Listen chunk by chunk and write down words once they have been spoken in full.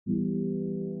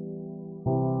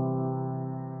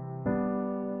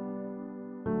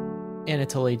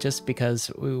Anatoly, just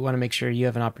because we want to make sure you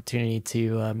have an opportunity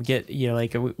to get,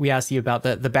 like we asked you about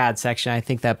the bad section. I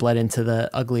think that bled into the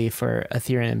ugly for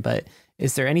Ethereum. But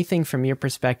is there anything from your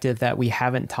perspective that we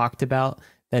haven't talked about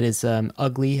that is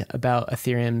ugly about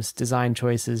Ethereum's design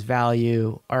choices,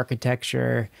 value,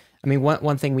 architecture? I mean,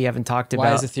 one thing we haven't talked about.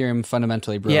 Why is Ethereum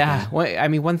fundamentally broken? Yeah, I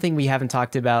mean, one thing we haven't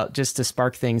talked about, just to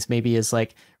spark things, maybe is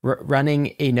like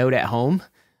running a node at home.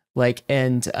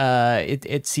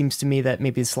 It seems to me that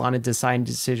maybe Solana design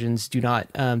decisions do not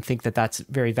think that that's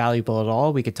very valuable at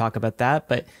all. We could talk about that,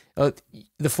 but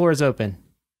the floor is open.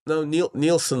 No,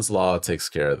 Nielsen's law takes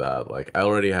care of that. Like, I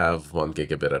already have 1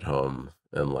 gigabit at home,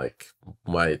 and like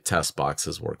my test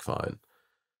boxes work fine.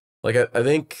 Like, I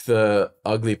think the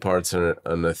ugly parts on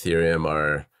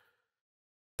Ethereum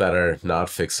that are not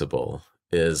fixable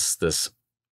is this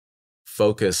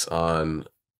focus on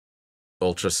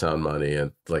ultrasound money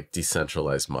and like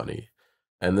decentralized money.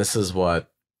 And this is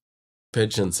what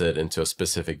pigeons it into a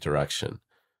specific direction,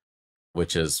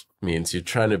 which means you're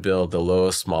trying to build the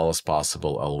lowest, smallest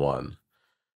possible L1.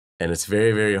 And it's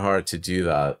very, very hard to do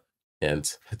that and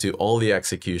do all the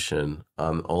execution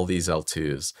on all these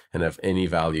L2s and have any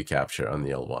value capture on the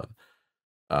L1.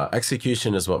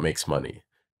 Execution is what makes money.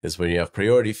 Is when you have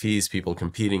priority fees, people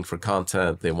competing for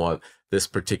content, they want this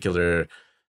particular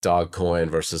dog coin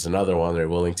versus another one, they're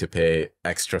willing to pay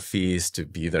extra fees to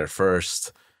be there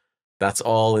first. That's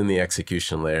all in the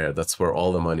execution layer. That's where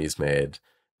all the money's made.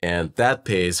 And that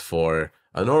pays for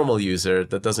a normal user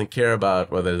that doesn't care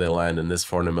about whether they land in this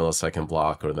 400 millisecond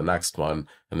block or the next one,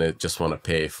 and they just want to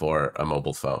pay for a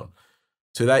mobile phone.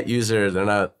 To that user,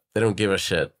 they don't give a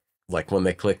shit. Like when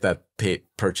they click that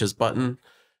purchase button,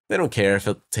 they don't care if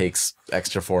it takes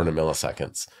extra 400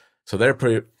 milliseconds. So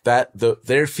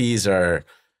their fees are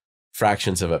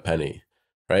fractions of a penny,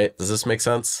 right? Does this make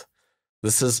sense?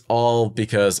 This is all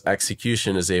because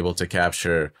execution is able to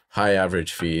capture high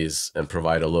average fees and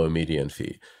provide a low median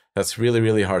fee. That's really,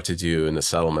 really hard to do in the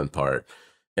settlement part.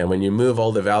 And when you move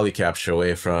all the value capture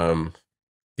away from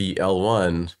the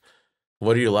L1,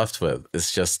 what are you left with?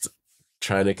 It's just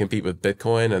trying to compete with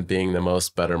Bitcoin and being the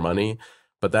most better money.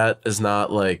 But that is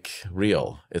not like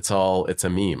real. It's a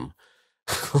meme.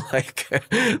 Like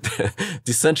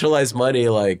decentralized money,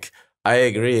 like I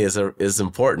agree is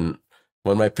important.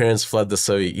 When my parents fled the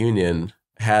Soviet Union,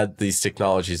 had these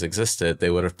technologies existed, they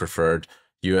would have preferred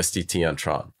USDT on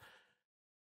Tron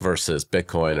versus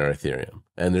Bitcoin or Ethereum.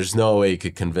 And there's no way you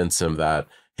could convince them that,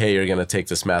 hey, you're going to take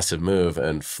this massive move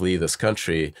and flee this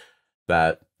country,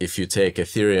 that if you take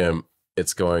Ethereum,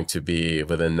 it's going to be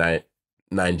within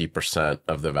 90%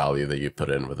 of the value that you put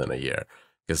in within a year.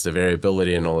 Because the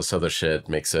variability and all this other shit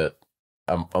makes it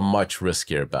a much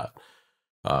riskier bet.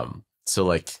 So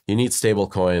like you need stable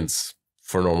coins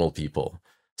for normal people.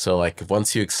 So like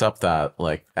once you accept that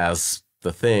like as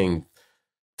the thing,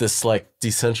 this like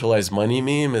decentralized money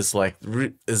meme is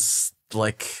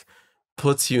like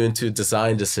puts you into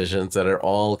design decisions that are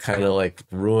all kind of like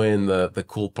ruin the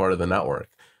cool part of the network,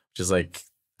 which is like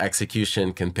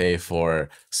execution can pay for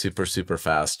super, super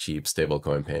fast, cheap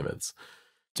stablecoin payments.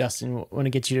 Justin, I want to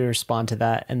get you to respond to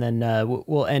that, and then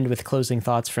we'll end with closing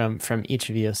thoughts from each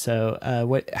of you. So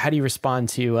how do you respond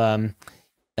to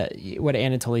what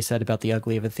Anatoly said about the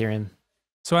ugly of Ethereum?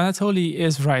 So Anatoly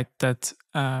is right that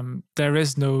there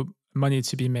is no money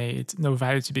to be made, no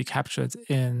value to be captured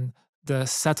in the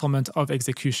settlement of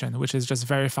execution, which is just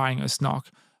verifying a SNOC.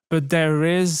 But there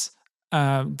is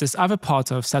this other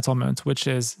part of settlement, which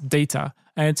is data.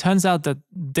 And it turns out that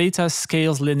data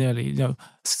scales linearly.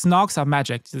 SNOCs are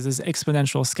magic. This is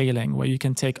exponential scaling where you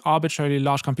can take arbitrarily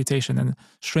large computation and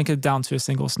shrink it down to a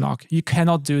single SNOC. You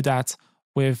cannot do that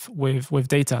with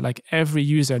data. Like every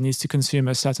user needs to consume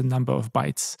a certain number of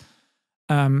bytes.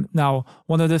 Now,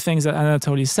 one of the things that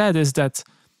Anatoly said is that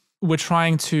we're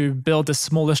trying to build the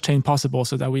smallest chain possible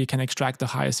so that we can extract the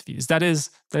highest fees. That is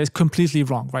completely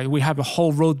wrong, right? We have a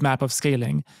whole roadmap of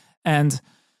scaling, and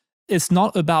it's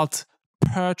not about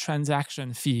per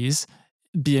transaction fees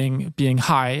being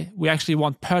high. We actually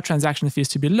want per transaction fees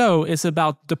to be low. It's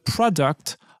about the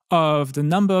product of the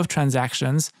number of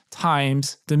transactions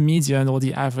times the median or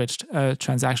the average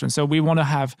transaction. So we want to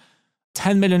have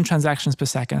 10 million transactions per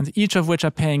second, each of which are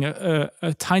paying a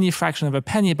tiny fraction of a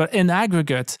penny, but in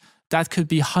aggregate, that could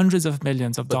be hundreds of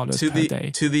millions of dollars per day.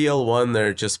 To the L1,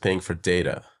 they're just paying for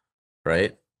data,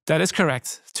 right? That is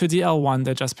correct. To the L1,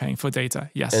 they're just paying for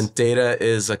data, yes. And data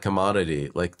is a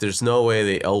commodity. Like, there's no way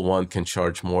the L1 can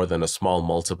charge more than a small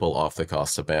multiple off the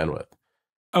cost of bandwidth.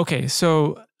 Okay,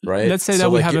 so right? Let's say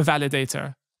that we have a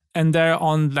validator, and they're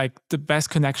on like the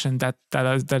best connection that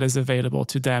is available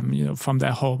to them, from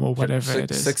their home or whatever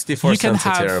it is. 64 cents a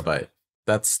terabyte.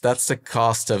 That's the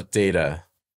cost of data.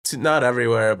 Not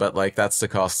everywhere, but like that's the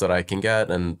cost that I can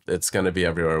get, and it's going to be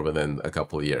everywhere within a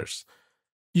couple of years.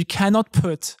 You cannot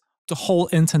put the whole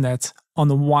internet on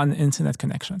the one internet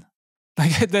connection.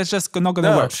 Like that's just not going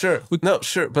to work.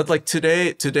 Sure. But like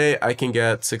today I can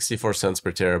get 64 cents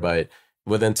per terabyte.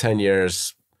 Within 10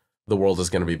 years, the world is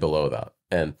going to be below that,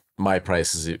 and my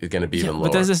price is going to be even lower.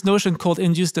 But there's this notion called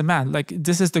induced demand. Like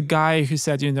this is the guy who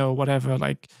said, whatever,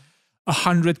 like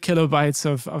 100 kilobytes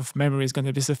of memory is going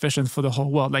to be sufficient for the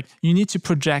whole world. Like you need to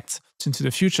project into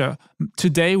the future.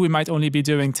 Today, we might only be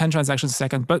doing 10 transactions a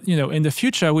second, but in the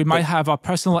future, we might have our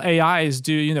personal AIs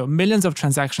do, millions of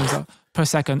transactions per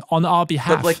second on our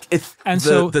behalf. But like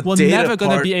we're never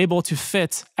going to be able to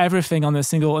fit everything on a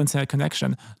single internet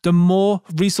connection. The more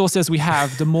resources we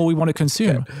have, the more we want to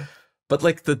consume. Okay. But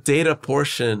like the data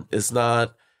portion is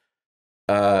not,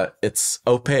 it's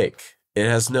opaque. It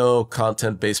has no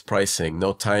content-based pricing,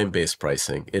 no time-based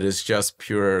pricing. It is just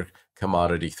pure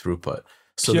commodity throughput.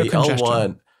 So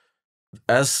the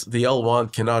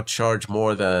L1 cannot charge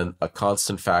more than a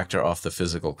constant factor off the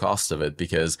physical cost of it,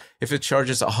 because if it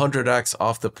charges 100x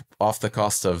off the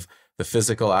cost of the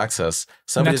physical access,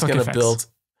 somebody's going to build.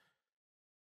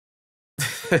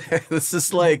 This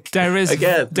is like there is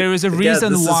a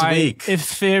reason why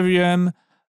Ethereum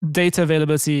data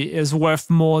availability is worth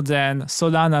more than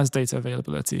Solana's data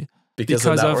availability because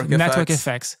of network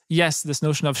effects. Yes, this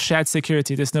notion of shared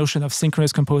security, this notion of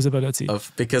synchronous composability.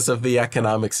 Because of the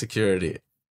economic security.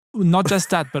 Not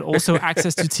just that, but also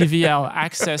access to TVL,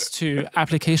 access to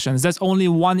applications. There's only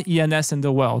one ENS in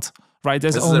the world, right?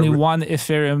 There's only one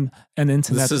Ethereum and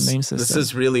internet name system. This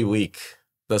is really weak.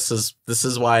 This is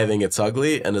why I think it's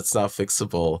ugly and it's not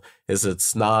fixable, is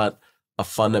it's not a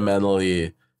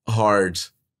fundamentally hard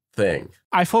thing.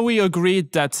 I thought we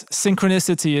agreed that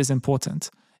synchronicity is important.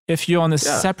 If you're on a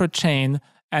separate chain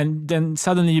and then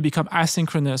suddenly you become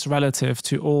asynchronous relative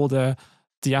to all the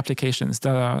applications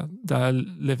that are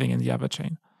living in the other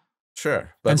chain.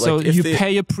 Sure. But and so you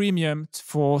pay a premium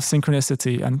for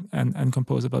synchronicity and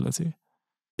composability.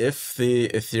 If the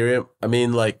Ethereum,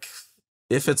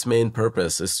 if its main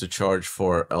purpose is to charge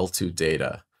for L2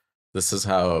 data, this is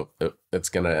how it's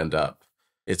going to end up.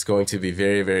 It's going to be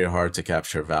very, very hard to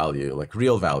capture value, like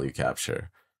real value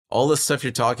capture. All this stuff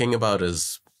you're talking about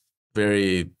is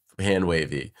very hand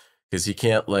wavy because you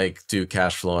can't like do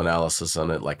cash flow analysis on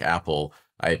it like Apple.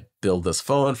 I build this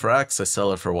phone for X, I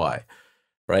sell it for Y,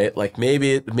 right? Like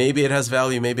maybe it has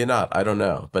value, maybe not. I don't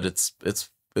know, but it's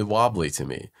wobbly to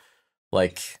me.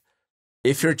 Like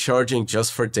if you're charging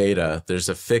just for data, there's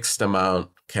a fixed amount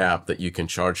cap that you can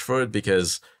charge for it,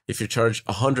 because if you charge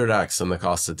 100x on the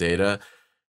cost of data,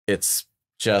 it's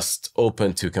just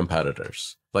open to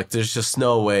competitors. Like there's just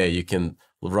no way you can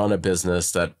run a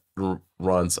business that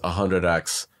runs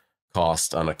 100x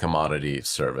cost on a commodity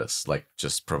service, like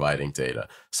just providing data.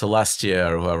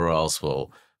 Celestia or whoever else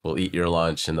will eat your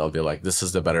lunch and they'll be like, this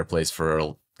is the better place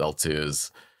for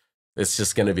L2s. It's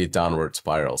just going to be downward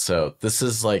spiral. So this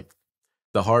is like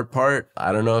the hard part.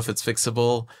 I don't know if it's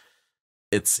fixable.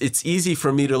 It's easy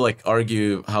for me to like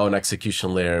argue how an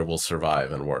execution layer will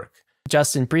survive and work.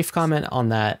 Justin, brief comment on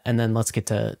that, and then let's get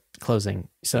to closing.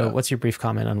 So what's your brief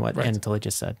comment on what Anatoly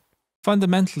just said?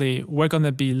 Fundamentally, we're going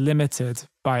to be limited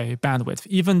by bandwidth.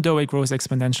 Even though it grows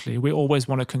exponentially, we always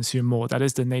want to consume more. That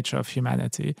is the nature of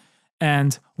humanity.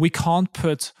 And we can't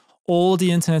put all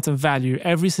the internet of value,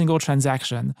 every single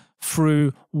transaction,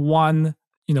 through one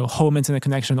home internet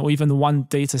connection or even one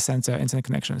data center internet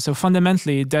connection. So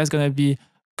fundamentally, there's going to be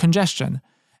congestion.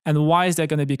 And why is there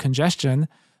going to be congestion?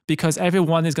 Because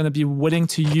everyone is going to be willing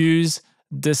to use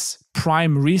this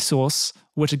prime resource,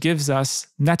 which gives us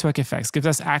network effects, gives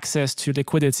us access to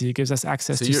liquidity, gives us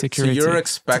access to security. So you're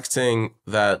expecting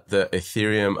that the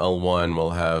Ethereum L1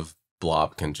 will have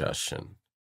blob congestion?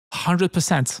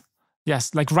 100%.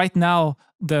 Yes. Like right now,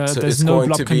 there's no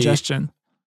blob congestion.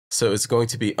 So it's going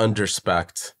to be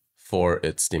under-specced for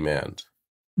its demand?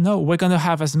 No, we're going to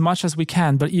have as much as we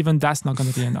can, but even that's not going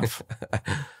to be enough.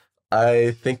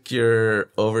 I think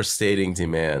you're overstating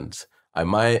demand.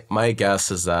 My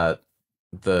guess is that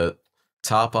the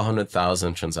top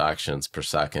 100,000 transactions per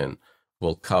second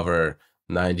will cover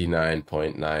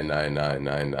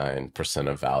 99.99999%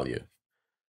 of value.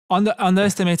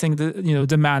 Underestimating the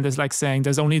demand is like saying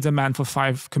there's only demand for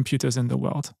 5 computers in the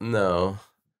world. No,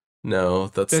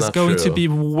 that's not true. There's going to be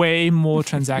way more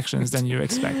transactions than you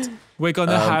expect. We're going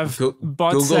to have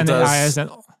bots Google and AIs and...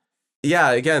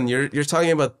 Yeah, again, you're talking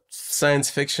about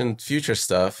science fiction future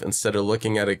stuff instead of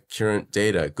looking at a current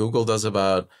data. Google does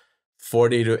about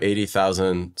 40 to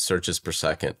 80,000 searches per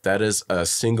second. That is a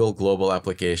single global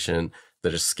application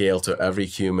that just scaled to every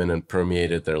human and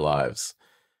permeated their lives.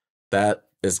 That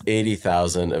is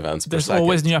 80,000 events per second. There's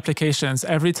always new applications.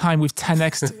 Every time we've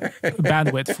 10x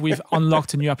bandwidth, we've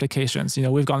unlocked new applications. You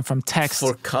know, we've gone from text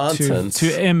for content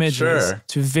to images, sure,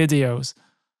 to videos.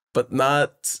 But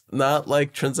not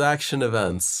like transaction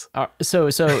events. So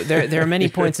there are many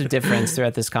points of difference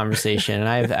throughout this conversation, and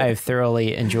I've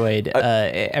thoroughly enjoyed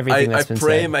everything that's been said. I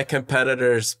pray my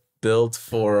competitors build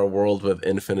for a world with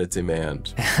infinite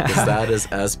demand, because that is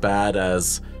as bad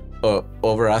as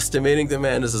overestimating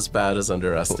demand is as bad as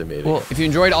underestimating. Well, if you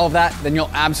enjoyed all of that, then you'll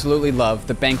absolutely love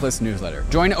the Bankless newsletter.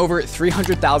 Join over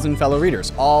 300,000 fellow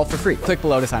readers, all for free. Click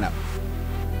below to sign up.